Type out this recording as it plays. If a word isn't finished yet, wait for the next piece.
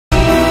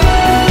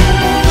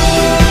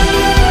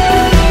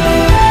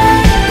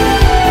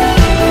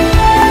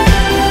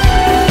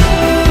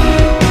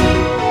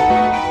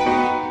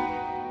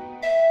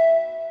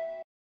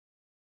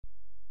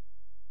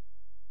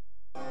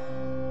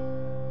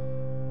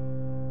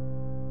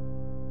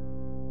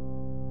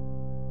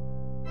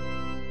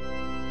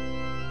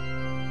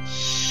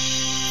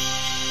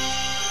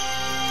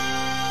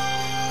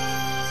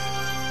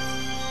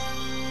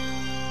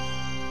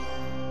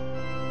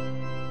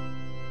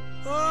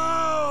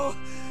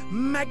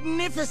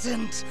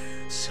magnificent!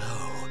 So,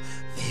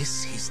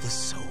 this is the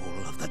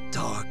soul of the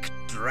Dark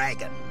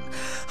Dragon.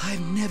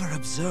 I've never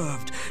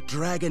observed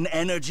dragon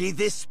energy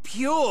this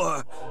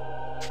pure!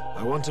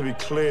 I want to be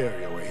clear,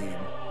 Joachim.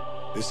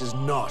 This is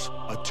not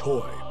a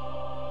toy.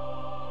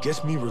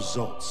 Get me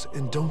results,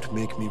 and don't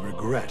make me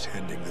regret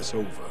handing this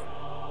over.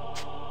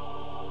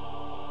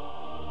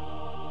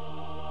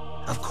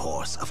 Of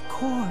course, of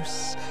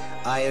course.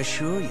 I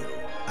assure you,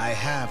 I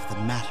have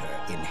the matter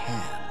in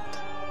hand.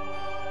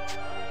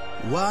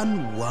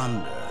 One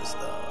wonders,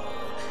 though.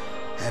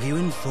 Have you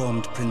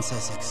informed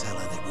Princess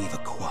Excella that we've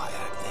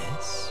acquired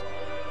this?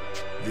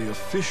 The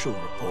official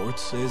report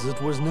says it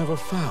was never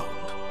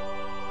found.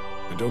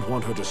 I don't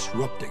want her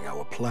disrupting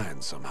our plan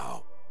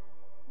somehow.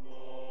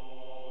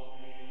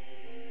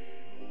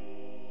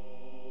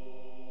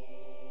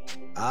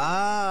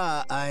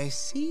 Ah, I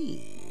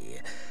see.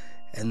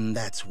 And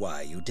that's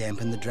why you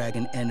dampened the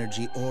dragon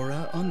energy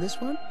aura on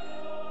this one?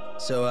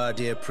 So our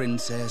dear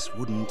princess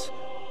wouldn't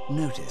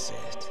notice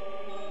it?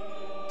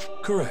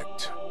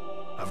 Correct.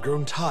 I've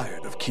grown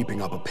tired of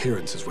keeping up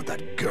appearances with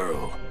that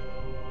girl.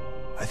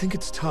 I think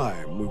it's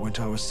time we went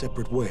our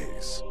separate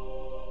ways.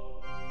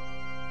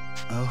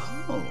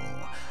 Oh,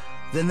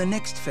 then the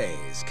next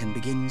phase can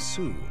begin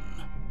soon.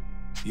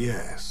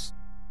 Yes.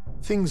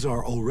 Things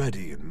are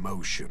already in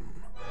motion.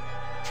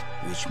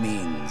 Which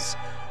means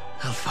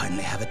I'll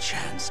finally have a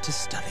chance to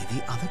study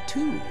the other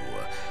two.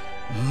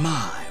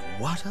 My,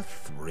 what a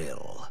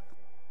thrill.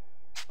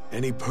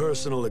 Any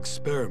personal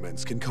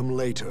experiments can come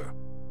later.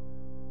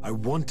 I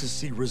want to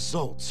see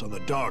results on the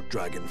Dark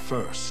Dragon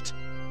first.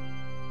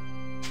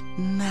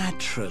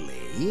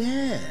 Naturally,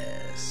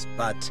 yes.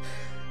 But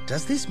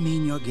does this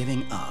mean you're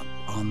giving up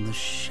on the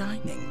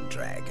Shining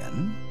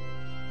Dragon?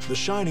 The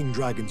Shining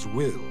Dragon's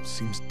will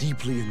seems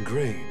deeply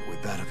ingrained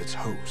with that of its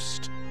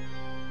host.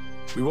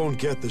 We won't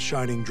get the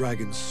Shining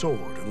Dragon's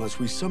sword unless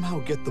we somehow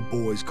get the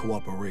boys'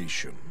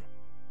 cooperation.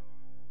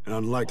 An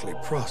unlikely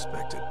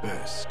prospect at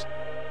best.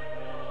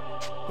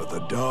 But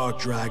the Dark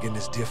Dragon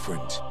is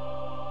different.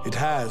 It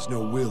has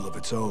no will of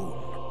its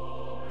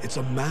own. It's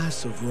a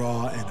mass of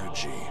raw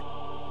energy,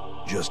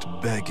 just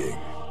begging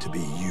to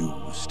be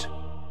used.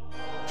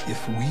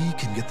 If we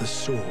can get the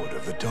sword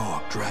of the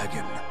Dark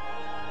Dragon,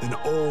 then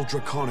all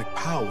draconic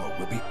power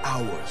will be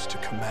ours to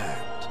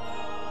command.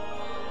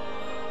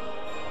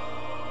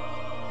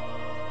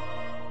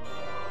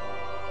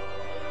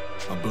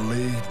 A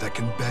blade that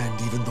can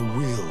bend even the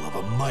will of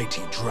a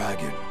mighty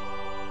dragon.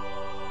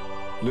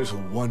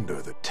 Little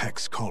wonder the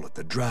texts call it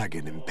the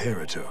Dragon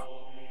Imperator.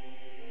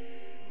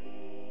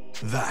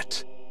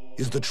 That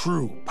is the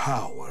true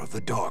power of the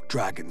Dark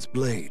Dragon's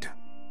blade.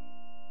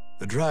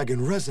 The Dragon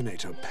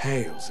Resonator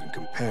pales in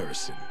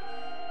comparison.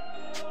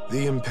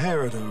 The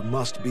Imperator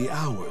must be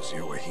ours,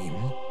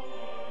 Joachim.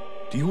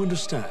 Do you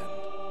understand?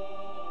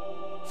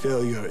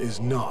 Failure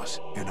is not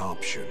an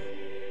option.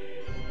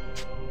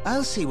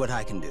 I'll see what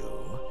I can do.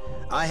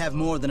 I have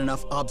more than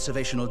enough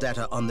observational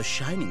data on the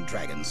Shining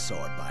Dragon's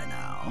sword by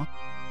now.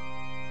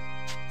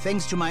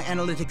 Thanks to my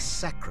analytics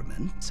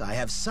sacrament, I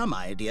have some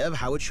idea of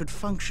how it should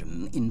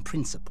function in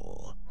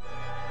principle.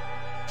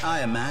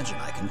 I imagine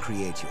I can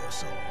create your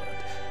sword.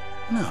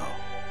 No,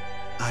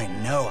 I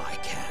know I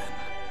can.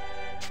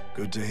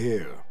 Good to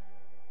hear.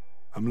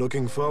 I'm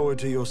looking forward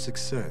to your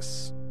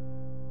success.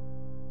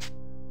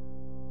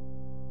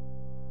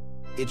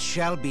 It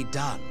shall be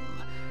done.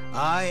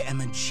 I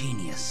am a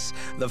genius,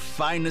 the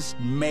finest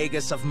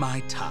magus of my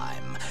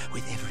time.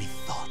 With every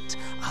thought,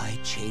 I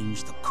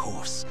change the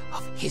course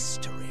of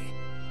history.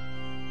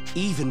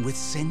 Even with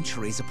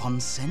centuries upon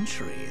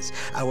centuries,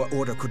 our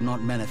order could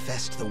not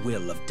manifest the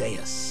will of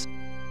Deus.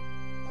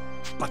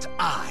 But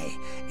I,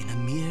 in a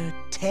mere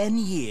 10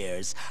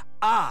 years,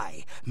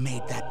 I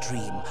made that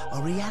dream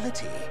a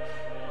reality.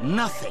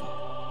 Nothing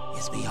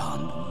is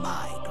beyond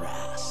my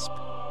grasp.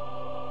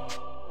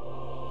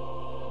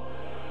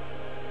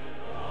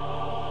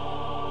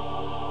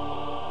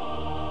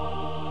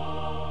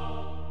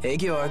 Hey,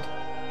 Georg.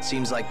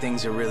 Seems like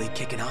things are really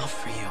kicking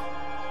off for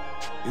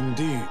you.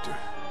 Indeed.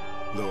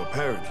 Though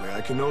apparently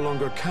I can no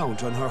longer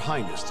count on Her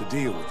Highness to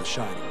deal with the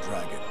Shining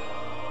Dragon.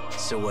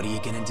 So what are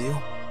you gonna do?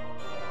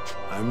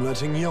 I'm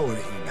letting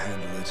Joachim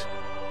handle it.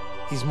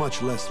 He's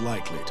much less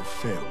likely to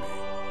fail me.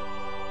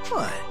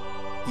 What?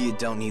 You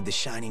don't need the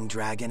Shining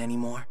Dragon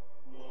anymore?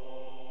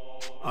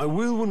 I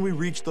will when we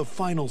reach the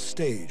final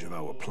stage of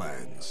our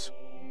plans.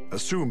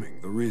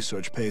 Assuming the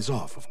research pays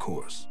off, of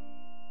course.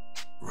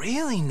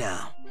 Really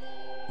now?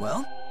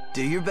 Well,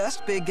 do your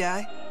best, big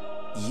guy.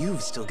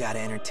 You've still got to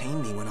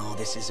entertain me when all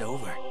this is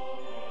over.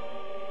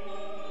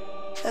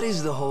 That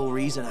is the whole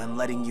reason I'm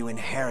letting you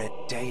inherit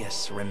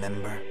Deus,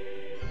 remember?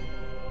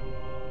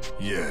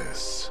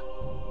 Yes,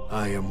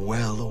 I am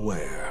well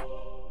aware.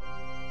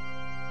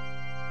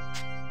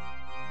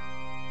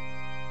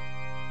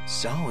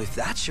 So, if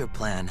that's your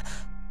plan,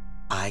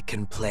 I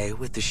can play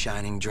with the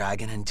Shining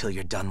Dragon until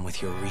you're done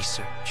with your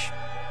research.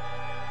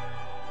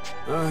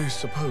 I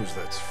suppose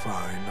that's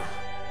fine.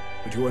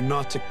 But you are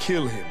not to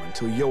kill him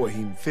until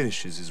Joachim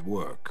finishes his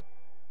work.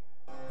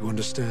 You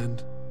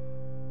understand?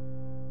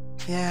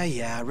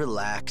 Yeah,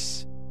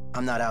 relax.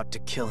 I'm not out to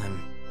kill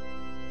him.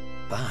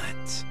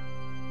 But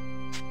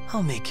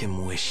I'll make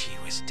him wish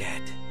he was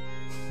dead.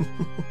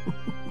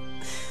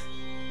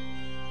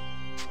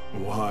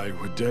 Why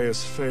would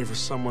Deus favor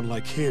someone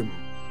like him?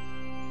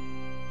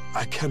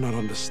 I cannot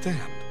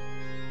understand.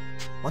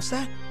 What's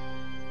that?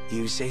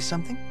 You say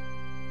something?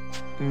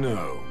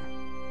 No.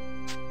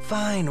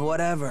 Fine,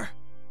 whatever.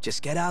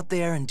 Just get out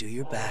there and do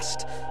your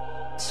best,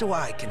 so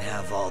I can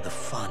have all the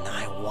fun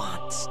I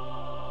want.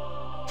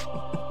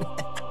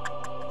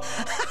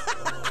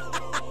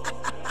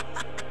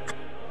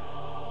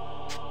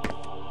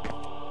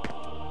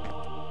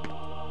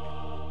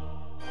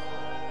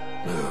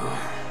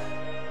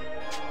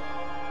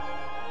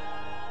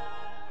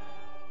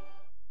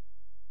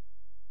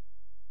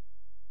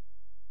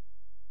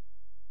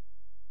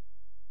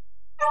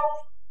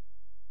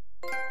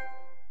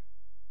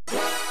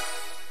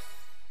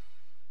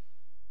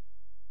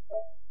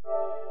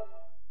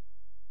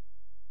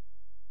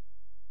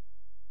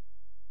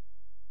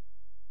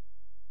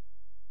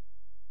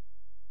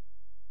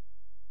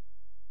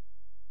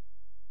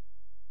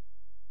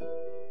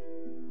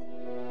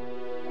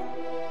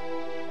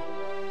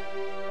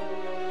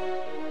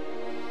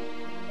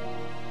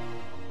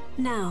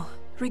 Now,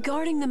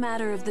 regarding the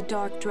matter of the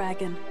Dark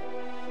Dragon,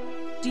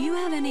 do you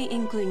have any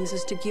inklings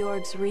as to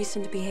Georg's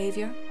recent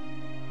behavior?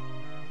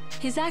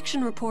 His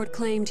action report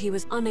claimed he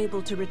was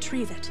unable to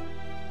retrieve it.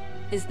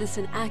 Is this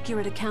an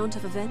accurate account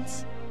of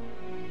events?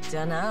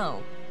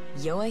 Dunno.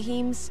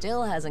 Joachim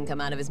still hasn't come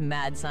out of his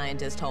mad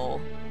scientist hole.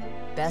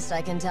 Best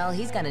I can tell,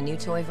 he's got a new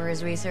toy for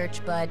his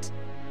research, but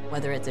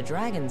whether it's a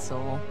dragon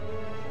soul...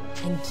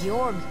 And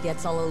Georg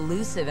gets all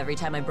elusive every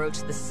time I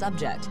broach the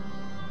subject.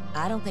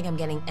 I don't think I'm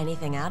getting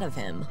anything out of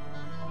him.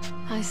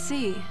 I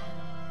see.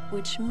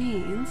 Which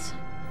means...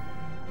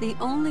 the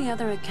only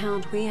other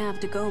account we have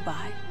to go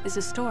by is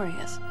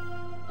Astoria's.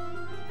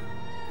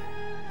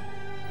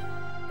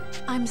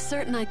 I'm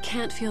certain I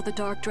can't feel the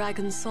Dark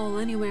Dragon's soul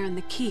anywhere in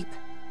the keep.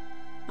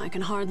 I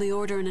can hardly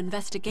order an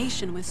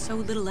investigation with so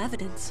little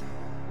evidence.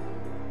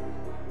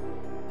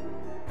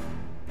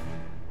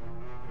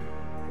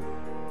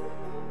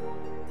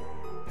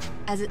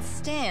 As it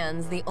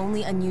stands, the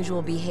only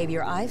unusual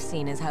behavior I've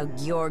seen is how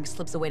Georg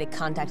slips away to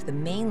contact the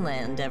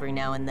mainland every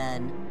now and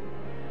then.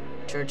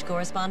 Church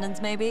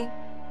correspondence, maybe?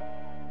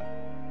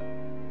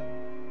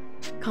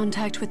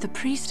 Contact with the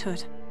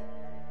priesthood?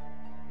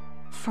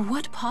 For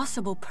what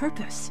possible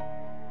purpose?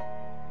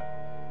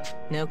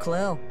 No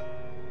clue.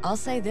 I'll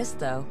say this,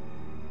 though.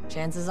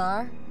 Chances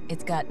are,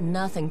 it's got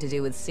nothing to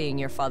do with seeing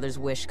your father's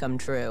wish come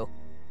true.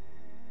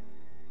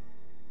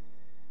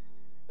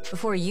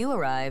 Before you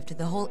arrived,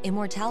 the whole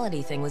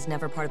immortality thing was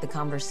never part of the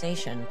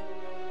conversation.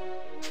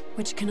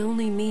 Which can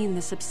only mean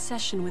this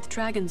obsession with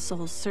dragon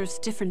souls serves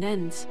different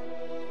ends.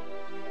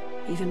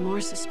 Even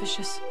more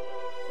suspicious.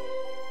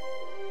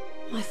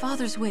 My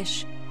father's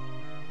wish.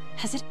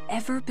 Has it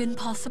ever been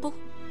possible?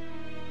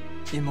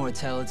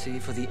 Immortality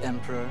for the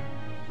Emperor?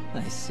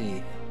 I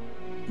see.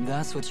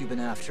 That's what you've been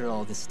after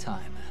all this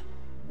time.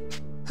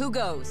 Who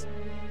goes?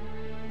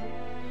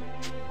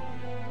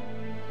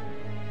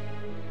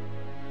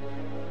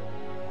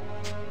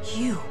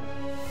 You,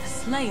 the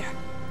Slayer.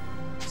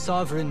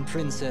 Sovereign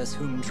princess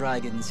whom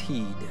dragons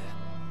heed.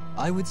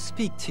 I would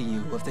speak to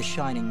you of the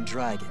Shining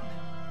Dragon.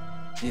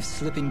 If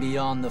slipping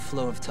beyond the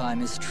flow of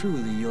time is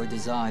truly your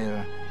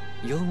desire,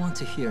 you'll want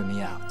to hear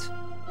me out.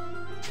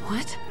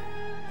 What?